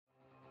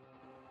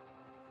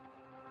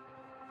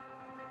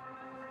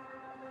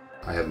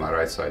I had my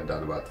right side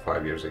done about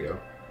 5 years ago.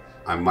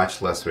 I'm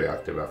much less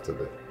reactive after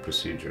the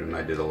procedure, and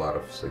I did a lot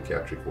of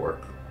psychiatric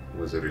work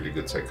with a really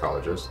good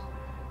psychologist.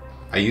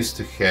 I used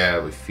to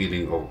have a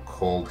feeling of a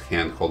cold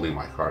hand holding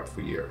my heart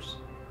for years,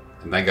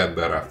 and I got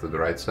better after the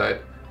right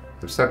side.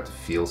 I'm starting to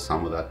feel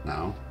some of that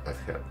now. I've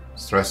had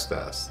stress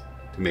tests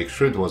to make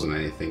sure it wasn't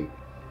anything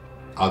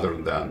other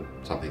than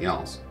something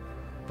else.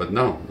 But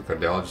no, the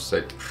cardiologist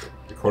said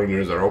the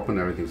coronaries are open,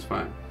 everything's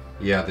fine.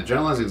 Yeah, the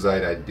generalized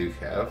anxiety I do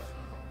have.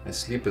 My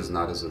sleep is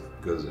not as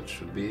good as it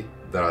should be.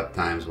 There are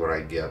times where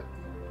I get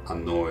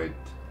annoyed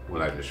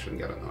when I just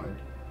shouldn't get annoyed.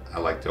 I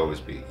like to always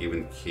be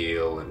even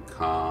keel and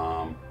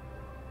calm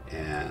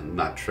and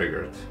not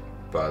triggered,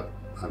 but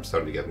I'm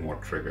starting to get more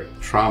triggered.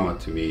 Trauma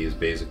to me is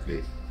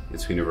basically,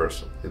 it's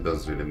universal. It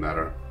doesn't really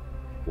matter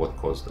what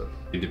caused it.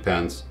 It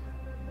depends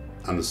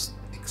on the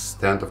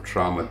extent of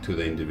trauma to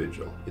the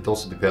individual. It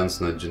also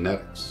depends on the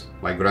genetics.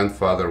 My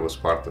grandfather was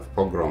part of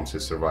pogroms, he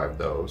survived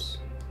those.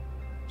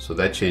 So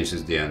that changed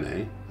his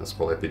DNA, that's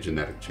called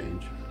epigenetic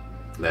change.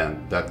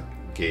 Then that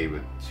gave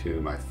it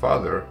to my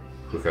father,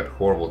 who had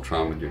horrible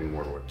trauma during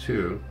World War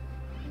II,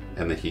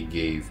 and then he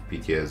gave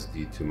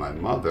PTSD to my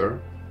mother,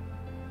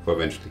 who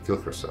eventually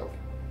killed herself.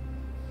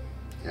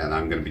 And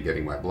I'm gonna be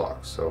getting my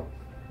blocks, so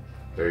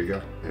there you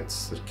go.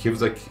 It's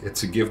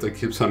a gift that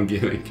keeps on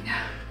giving.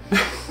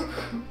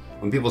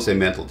 When people say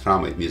mental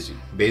trauma, it means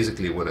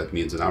basically what it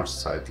means in our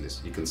society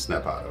is you can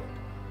snap out of it.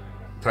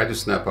 Try to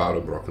snap out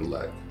a broken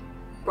leg.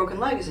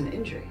 Broken leg is an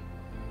injury.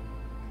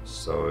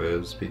 So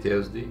is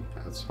PTSD.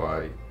 That's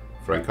why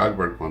Frank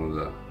Hochberg, one of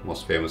the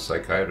most famous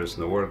psychiatrists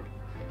in the world,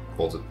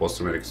 calls it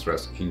post-traumatic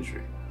stress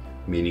injury,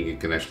 meaning you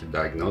can actually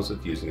diagnose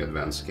it using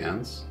advanced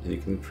scans and you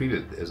can treat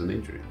it as an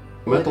injury.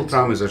 Mental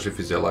trauma is actually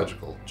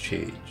physiological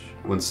change.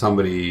 When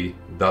somebody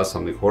does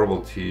something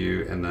horrible to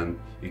you and then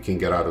you can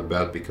get out of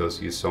bed because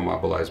you're so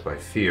mobilized by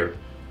fear,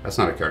 that's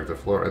not a character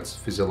flaw, it's a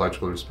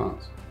physiological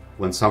response.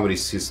 When somebody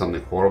sees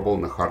something horrible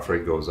and the heart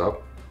rate goes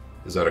up,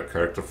 is that a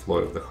character flaw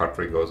if the heart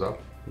rate goes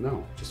up?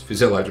 No, just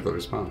physiological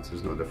response,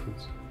 there's no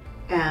difference.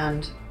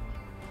 And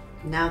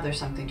now there's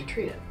something to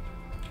treat it.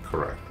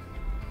 Correct.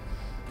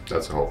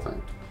 That's the whole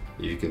thing.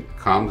 You can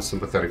calm the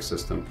sympathetic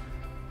system,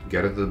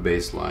 get it to the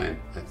baseline.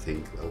 I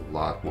think a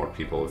lot more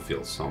people would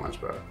feel so much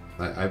better.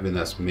 I've been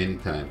asked many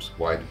times,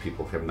 why do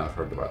people have not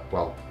heard about it?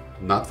 Well,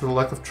 not for the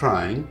lack of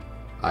trying.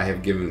 I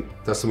have given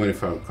testimony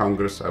from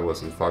Congress. I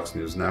was in Fox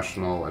News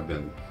National. I've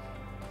been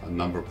a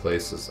number of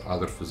places.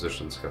 Other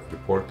physicians have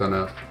reported on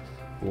it.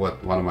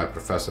 What one of my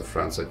professor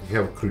friends said, you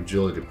have a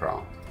credulity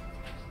problem.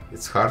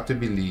 It's hard to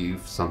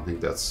believe something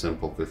that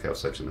simple could have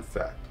such an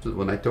effect. So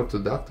when I talk to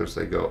doctors,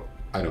 I go,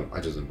 I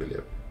just don't believe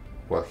it.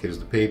 Well, here's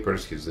the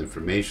papers, here's the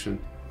information.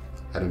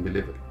 I don't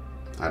believe it.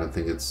 I don't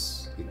think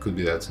it could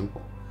be that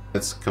simple.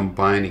 It's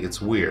combining,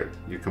 it's weird.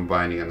 You're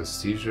combining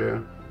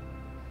anesthesia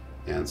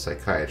and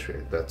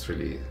psychiatry. That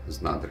really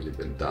has not really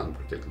been done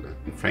particularly.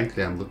 And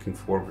frankly, I'm looking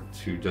forward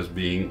to just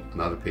being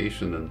another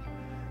patient and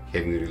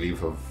having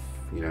relief of,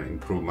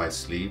 improve my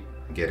sleep,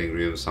 getting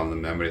rid of some of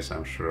the memories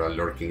I'm sure are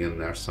lurking in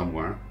there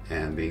somewhere,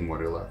 and being more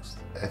relaxed.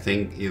 I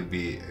think it'll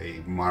be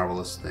a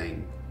marvelous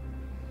thing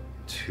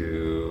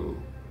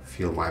to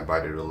feel my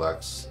body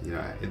relax.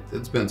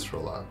 It's been through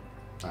a lot.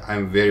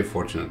 I'm very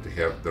fortunate to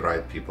have the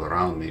right people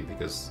around me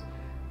because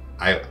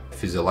I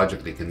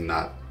physiologically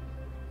cannot.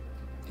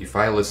 If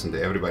I listen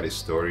to everybody's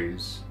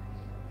stories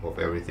of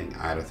everything,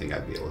 I don't think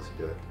I'd be able to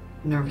do it.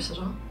 Nervous at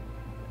all?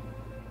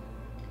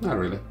 Not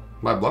really.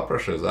 My blood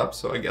pressure is up,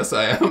 so I guess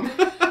I am.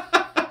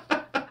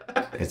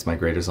 It's my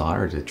greatest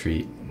honor to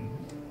treat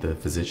the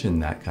physician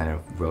that kind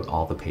of wrote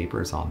all the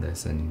papers on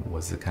this and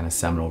was the kind of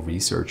seminal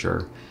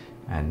researcher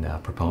and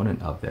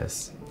proponent of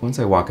this. Once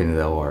I walk into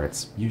the OR,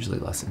 it's usually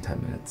less than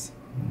 10 minutes.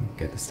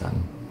 Get this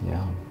done,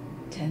 yeah.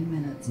 10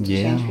 minutes to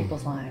change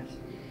people's lives.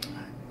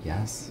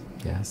 Yes,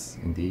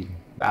 indeed.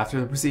 After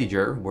the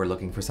procedure, we're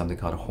looking for something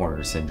called a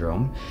Horner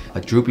syndrome. A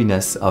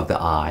droopiness of the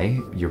eye,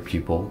 your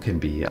pupil can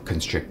be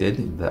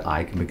constricted, the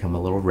eye can become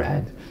a little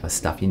red, a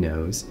stuffy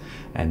nose,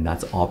 and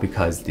that's all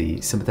because the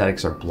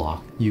sympathetics are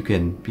blocked. You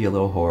can be a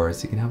little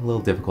hoarse, you can have a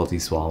little difficulty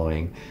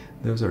swallowing.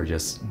 Those are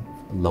just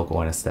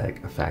local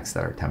anesthetic effects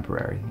that are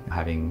temporary.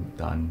 Having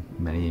done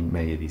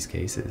many of these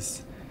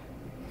cases,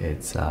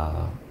 it's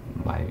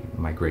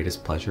my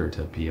greatest pleasure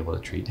to be able to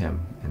treat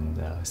him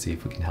and see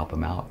if we can help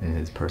him out in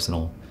his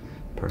personal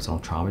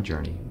trauma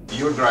journey.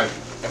 You're driving.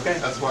 Okay.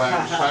 That's why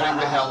I'm shutting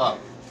the hell up.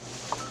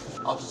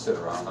 I'll just sit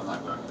around. I'm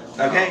not going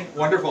to. Okay,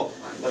 wonderful.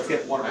 Let's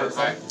get one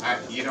person.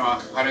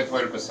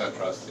 120%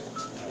 trust you.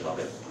 I love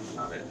it.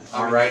 Love it.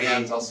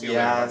 Alrighty. I'll see you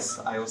later. Yes,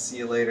 I will see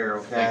you later,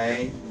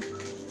 okay?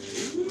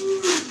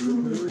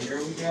 Ooh, here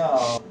we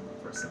go.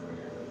 First thing we're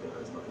going to do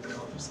is look at the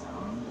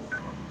ultrasound.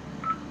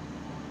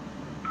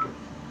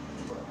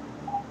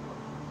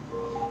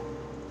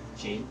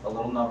 Gene, a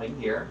little numbing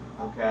here,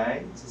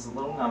 okay? This is a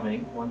little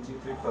numbing. 1,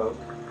 2, 3, poke.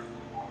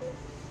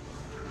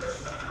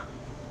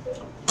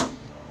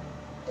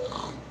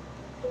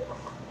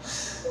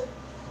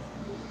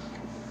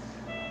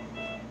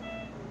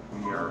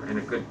 You're We're in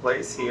a good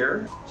place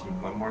here.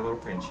 One more little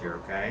pinch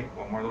here, okay?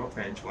 One more little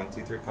pinch. 1,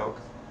 2, 3,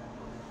 poke.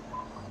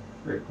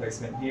 Great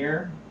placement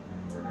here.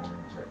 And we're going to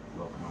inject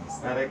local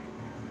anesthetic.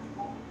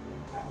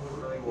 That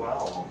went really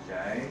well,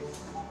 okay?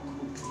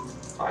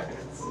 5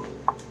 minutes.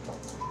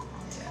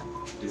 Yeah.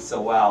 Do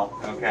so well,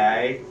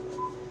 okay?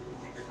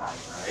 Take your time,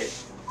 right?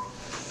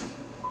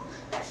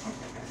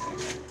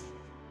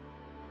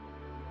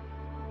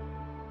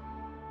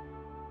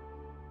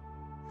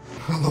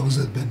 How long has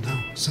it been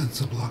now since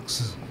the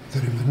blocks?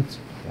 30 minutes?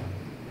 Yeah.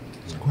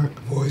 It's quick.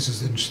 Voice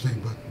is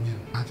interesting, but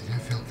I think I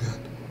feel good.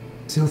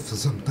 Still feel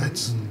some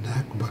tightness in the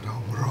neck, but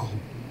overall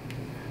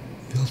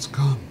feels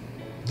calm.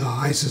 The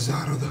ice is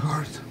out of the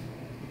heart.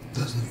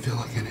 Doesn't feel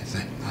like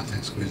anything.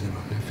 Nothing squeezing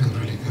out. I feel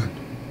really good.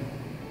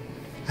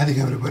 I think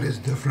everybody's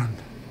different.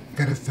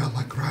 Kind of felt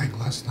like crying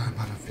last time.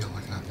 I don't feel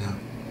like that now.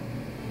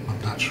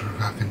 I'm not sure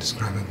how I can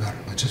describe it better.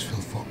 I just feel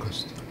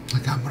focused.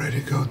 Like I'm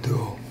ready to go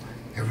do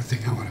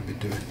everything I want to be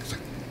doing. It's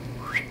like,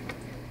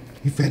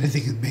 if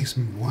anything, it makes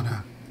me want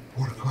to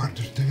work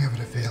harder to have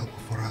it available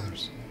for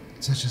others.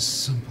 It's such a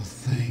simple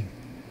thing.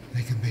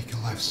 They can make your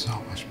life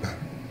so much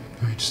better.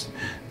 I mean,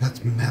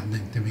 that's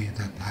maddening to me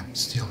that I'm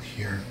still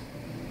here.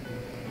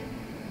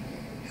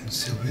 And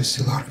we're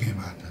still arguing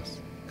about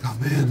this.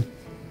 Come in,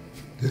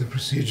 do the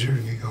procedure,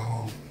 you go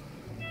home,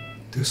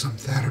 do some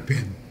therapy,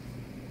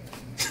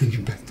 and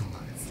you're back to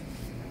life.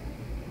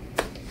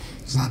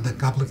 It's not that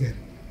complicated.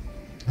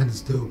 And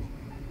it's doable.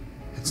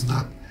 It's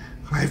not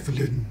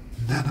highfalutin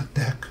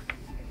nanotech.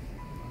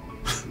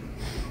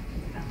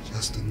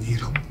 Just a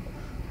needle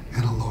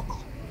and a local.